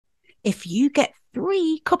If you get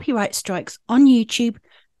 3 copyright strikes on YouTube,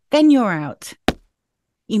 then you're out.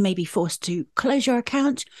 You may be forced to close your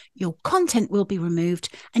account, your content will be removed,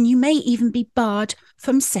 and you may even be barred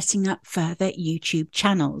from setting up further YouTube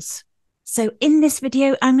channels. So in this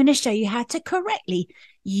video, I'm going to show you how to correctly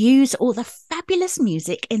use all the fabulous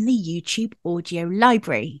music in the YouTube audio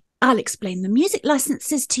library. I'll explain the music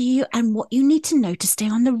licenses to you and what you need to know to stay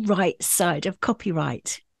on the right side of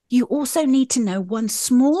copyright. You also need to know one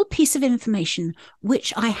small piece of information,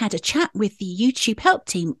 which I had a chat with the YouTube help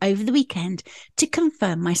team over the weekend to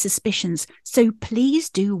confirm my suspicions, so please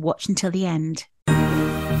do watch until the end.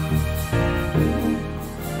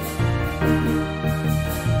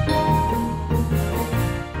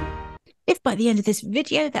 If by the end of this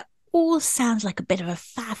video that all sounds like a bit of a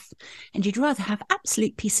faff and you'd rather have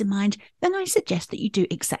absolute peace of mind, then I suggest that you do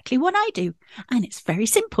exactly what I do, and it's very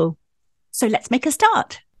simple. So let's make a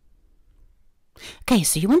start. Okay,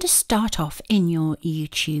 so you want to start off in your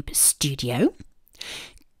YouTube studio.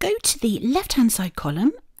 Go to the left-hand side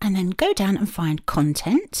column and then go down and find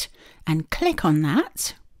content and click on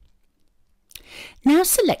that. Now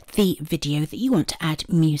select the video that you want to add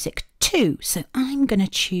music to. So I'm going to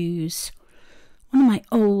choose one of my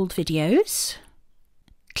old videos.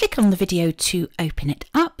 Click on the video to open it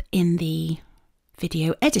up in the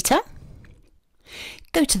video editor.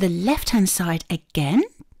 Go to the left-hand side again.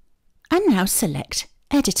 And now select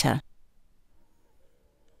Editor.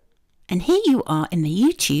 And here you are in the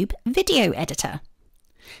YouTube video editor.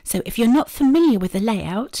 So if you're not familiar with the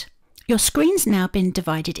layout, your screen's now been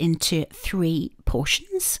divided into 3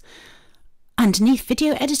 portions. Underneath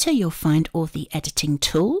video editor, you'll find all the editing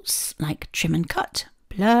tools like trim and cut,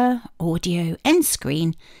 blur, audio, end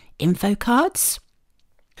screen, info cards.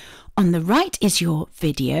 On the right is your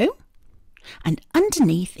video, and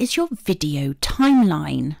underneath is your video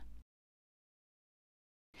timeline.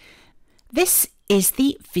 This is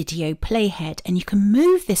the video playhead, and you can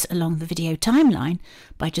move this along the video timeline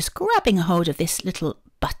by just grabbing a hold of this little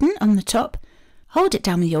button on the top, hold it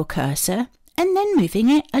down with your cursor, and then moving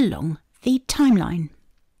it along the timeline.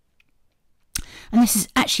 And this is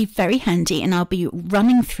actually very handy, and I'll be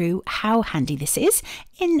running through how handy this is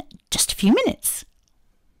in just a few minutes.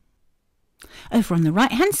 Over on the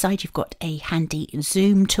right hand side, you've got a handy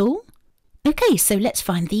zoom tool. Okay, so let's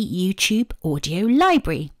find the YouTube audio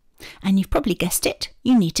library. And you've probably guessed it,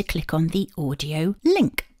 you need to click on the audio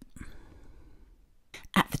link.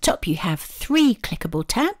 At the top you have 3 clickable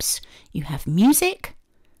tabs. You have Music,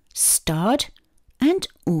 Starred and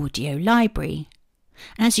Audio Library.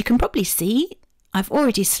 And as you can probably see, I've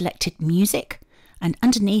already selected Music, and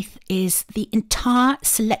underneath is the entire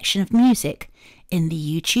selection of music in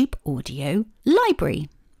the YouTube audio library.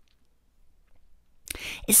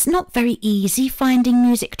 It's not very easy finding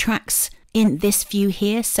music tracks in this view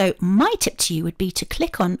here, so my tip to you would be to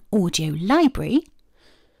click on Audio Library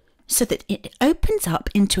so that it opens up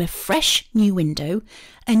into a fresh new window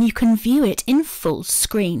and you can view it in full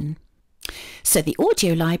screen. So the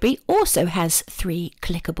Audio Library also has 3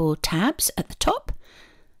 clickable tabs at the top.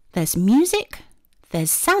 There's Music,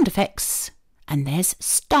 there's Sound Effects, and there's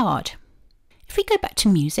Starred. If we go back to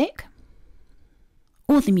Music,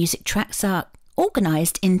 all the music tracks are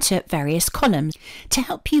organised into various columns. To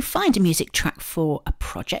help you find a music track for a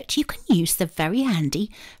project, you can use the very handy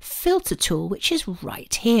filter tool, which is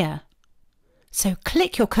right here. So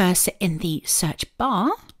click your cursor in the search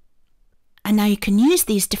bar, and now you can use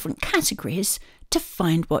these different categories to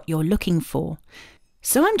find what you're looking for.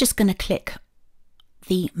 So I'm just going to click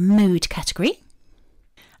the mood category,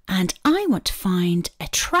 and I want to find a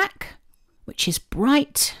track which is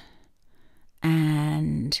bright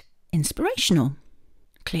and inspirational.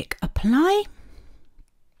 Click apply,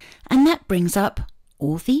 and that brings up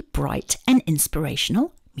all the bright and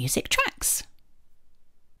inspirational music tracks.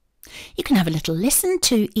 You can have a little listen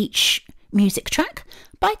to each music track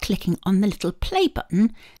by clicking on the little play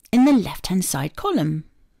button in the left hand side column.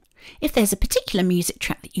 If there's a particular music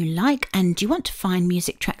track that you like and you want to find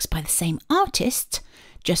music tracks by the same artist,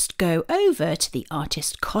 just go over to the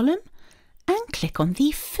artist column and click on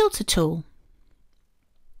the filter tool.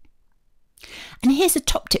 And here's a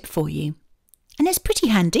top tip for you, and it's pretty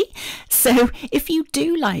handy. So if you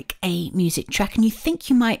do like a music track and you think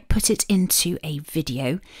you might put it into a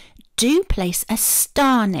video, do place a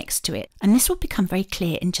star next to it, and this will become very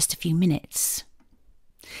clear in just a few minutes.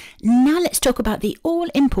 Now let's talk about the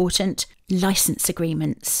all-important license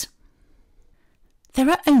agreements. There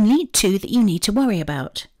are only 2 that you need to worry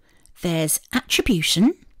about. There's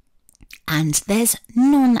attribution and there's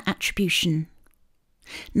non-attribution.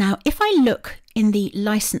 Now, if I look in the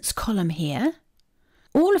license column here,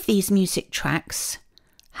 all of these music tracks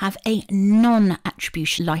have a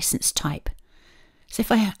non-attribution license type. So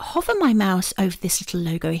if I hover my mouse over this little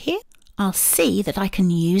logo here, I'll see that I can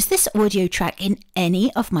use this audio track in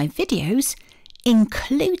any of my videos,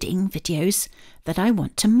 including videos that I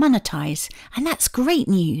want to monetize. And that's great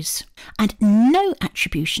news. And no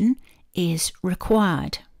attribution is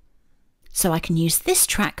required. So I can use this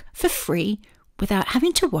track for free without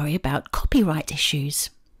having to worry about copyright issues.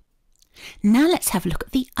 Now let's have a look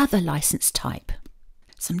at the other license type.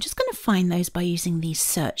 So I'm just going to find those by using the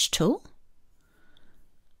search tool.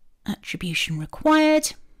 Attribution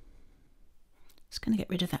required. Just going to get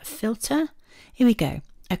rid of that filter. Here we go.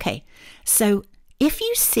 Okay, so if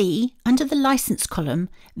you see under the license column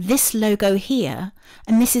this logo here,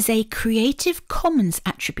 and this is a Creative Commons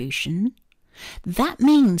attribution, that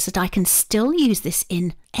means that I can still use this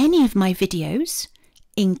in any of my videos,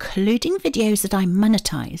 including videos that I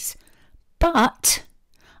monetize, but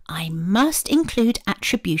I must include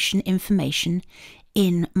attribution information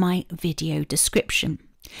in my video description.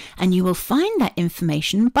 And you will find that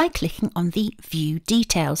information by clicking on the View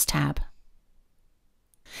Details tab.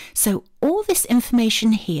 So all this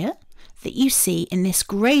information here that you see in this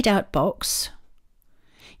greyed out box,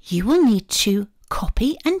 you will need to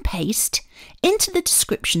copy and paste into the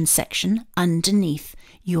description section underneath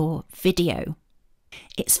your video.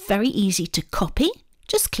 It's very easy to copy.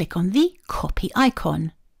 Just click on the copy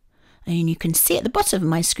icon. And you can see at the bottom of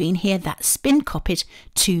my screen here that's been copied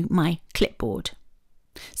to my clipboard.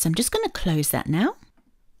 So I'm just going to close that now.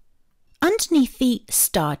 Underneath the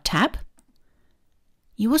Star tab,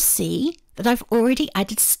 you will see that I've already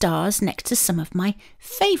added stars next to some of my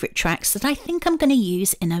favourite tracks that I think I'm going to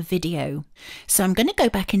use in a video. So I'm going to go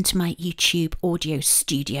back into my YouTube Audio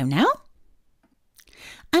Studio now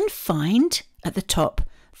and find at the top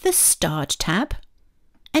the Starred tab.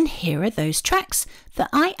 And here are those tracks that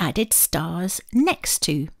I added stars next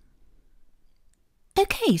to.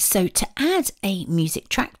 Okay, so to add a music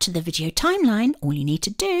track to the video timeline, all you need to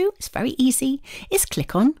do, it's very easy, is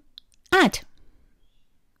click on Add.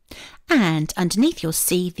 And underneath you'll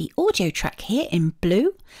see the audio track here in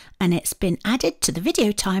blue, and it's been added to the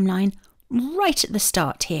video timeline right at the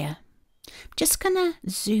start here. I'm just going to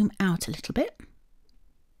zoom out a little bit.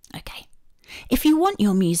 Okay. If you want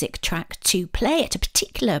your music track to play at a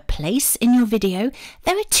particular place in your video,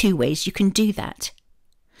 there are two ways you can do that.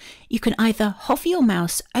 You can either hover your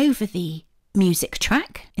mouse over the music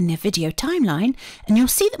track in the video timeline, and you'll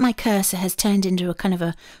see that my cursor has turned into a kind of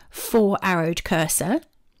a 4-arrowed cursor.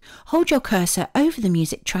 Hold your cursor over the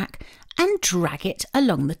music track and drag it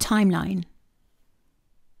along the timeline.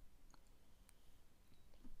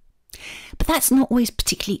 But that's not always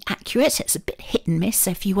particularly accurate. It's a bit hit and miss.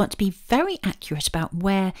 So if you want to be very accurate about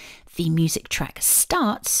where the music track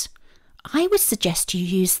starts, I would suggest you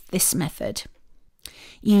use this method.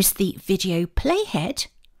 Use the video playhead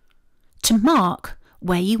to mark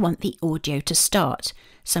where you want the audio to start.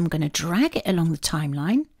 So I'm going to drag it along the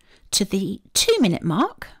timeline to the 2-minute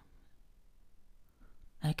mark.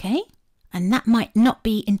 Okay, and that might not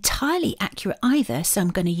be entirely accurate either. So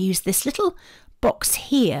I'm going to use this little box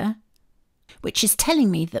here, which is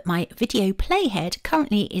telling me that my video playhead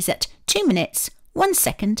currently is at 2 minutes, 1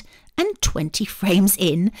 second and 20 frames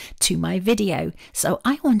in to my video. So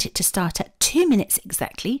I want it to start at 2 minutes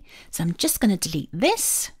exactly. So I'm just going to delete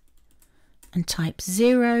this and type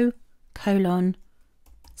 0:0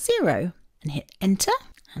 and hit enter.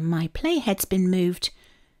 And my playhead's been moved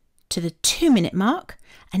to the 2-minute mark.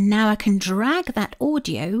 And now I can drag that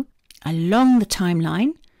audio along the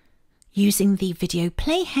timeline using the video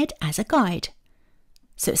playhead as a guide.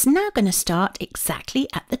 So it's now going to start exactly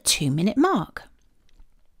at the 2-minute mark.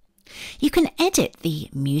 You can edit the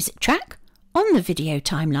music track on the video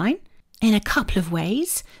timeline in a couple of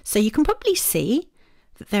ways. So you can probably see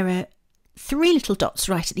that there are 3 little dots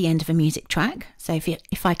right at the end of a music track. So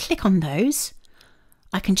if I click on those,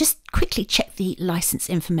 I can just quickly check the license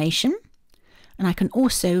information, and I can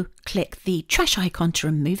also click the trash icon to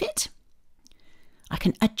remove it. I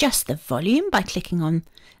can adjust the volume by clicking on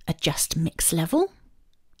Adjust Mix Level,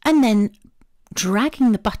 and then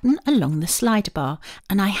dragging the button along the slider bar.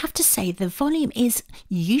 And I have to say the volume is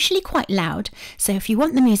usually quite loud, so if you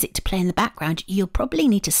want the music to play in the background, you'll probably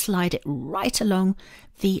need to slide it right along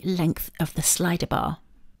the length of the slider bar.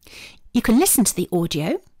 You can listen to the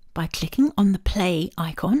audio by clicking on the play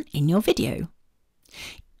icon in your video.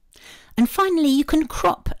 And finally, you can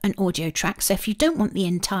crop an audio track. So if you don't want the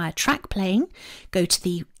entire track playing, go to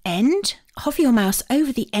the end, hover your mouse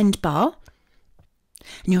over the end bar,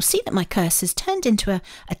 and you'll see that my cursor's turned into a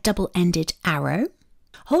double-ended arrow.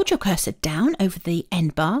 Hold your cursor down over the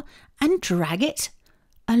end bar and drag it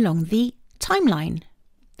along the timeline.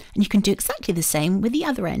 And you can do exactly the same with the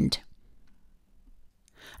other end.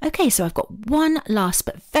 Okay, so I've got one last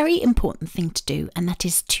but very important thing to do, and that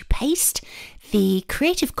is to paste the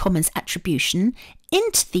Creative Commons attribution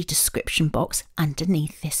into the description box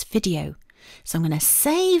underneath this video. So I'm going to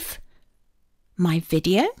save my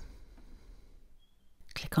video,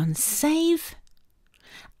 click on save,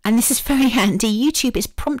 and this is very handy. YouTube is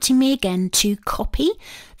prompting me again to copy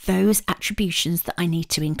those attributions that I need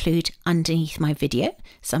to include underneath my video.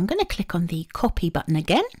 So I'm going to click on the copy button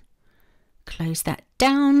again. Close that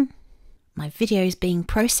down. My video is being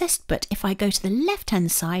processed, but if I go to the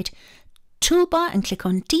left-hand side toolbar and click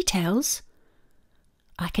on details,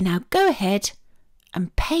 I can now go ahead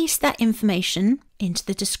and paste that information into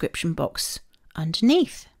the description box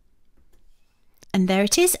underneath. And there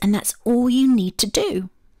it is, and that's all you need to do.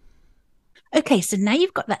 Okay, so now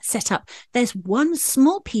you've got that set up, there's one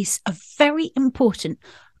small piece of very important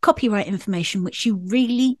copyright information which you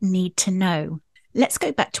really need to know. Let's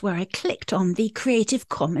go back to where I clicked on the Creative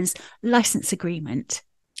Commons license agreement.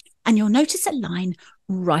 And you'll notice a line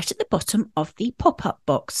right at the bottom of the pop-up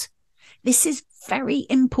box. This is very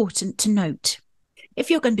important to note. If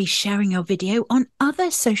you're going to be sharing your video on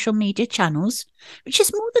other social media channels, which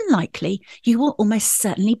is more than likely, you will almost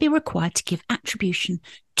certainly be required to give attribution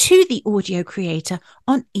to the audio creator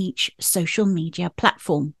on each social media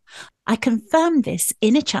platform. I confirmed this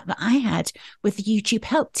in a chat that I had with the YouTube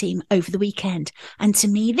help team over the weekend, and to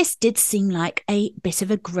me this did seem like a bit of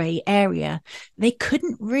a grey area. They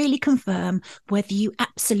couldn't really confirm whether you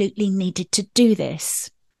absolutely needed to do this.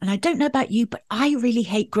 And I don't know about you, but I really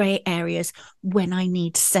hate grey areas when I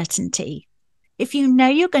need certainty. If you know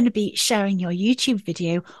you're going to be sharing your YouTube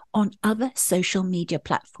video on other social media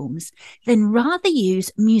platforms, then rather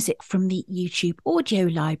use music from the YouTube audio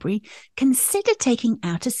library, consider taking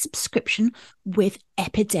out a subscription with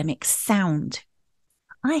Epidemic Sound.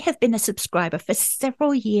 I have been a subscriber for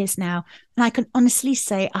several years now, and I can honestly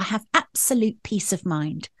say I have absolute peace of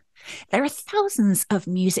mind. There are thousands of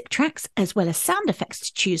music tracks as well as sound effects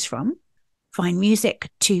to choose from. Find music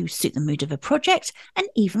to suit the mood of a project, and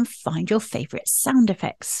even find your favourite sound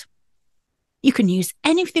effects. You can use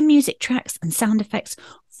any of the music tracks and sound effects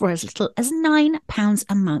for as little as £9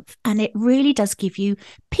 a month, and it really does give you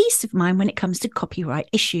peace of mind when it comes to copyright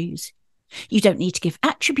issues. You don't need to give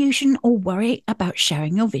attribution or worry about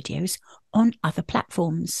sharing your videos on other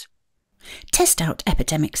platforms. Test out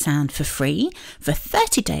Epidemic Sound for free for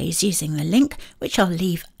 30 days using the link which I'll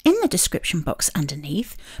leave in the description box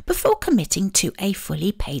underneath before committing to a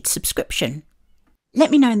fully paid subscription.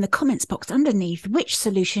 Let me know in the comments box underneath which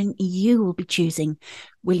solution you will be choosing.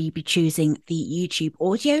 Will you be choosing the YouTube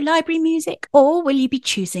audio library music, or will you be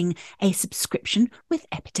choosing a subscription with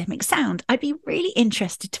Epidemic Sound? I'd be really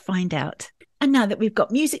interested to find out. And now that we've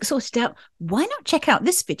got music sorted out, why not check out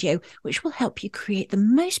this video, which will help you create the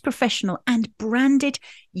most professional and branded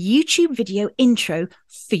YouTube video intro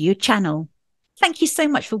for your channel. Thank you so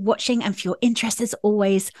much for watching and for your interest as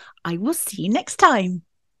always. I will see you next time.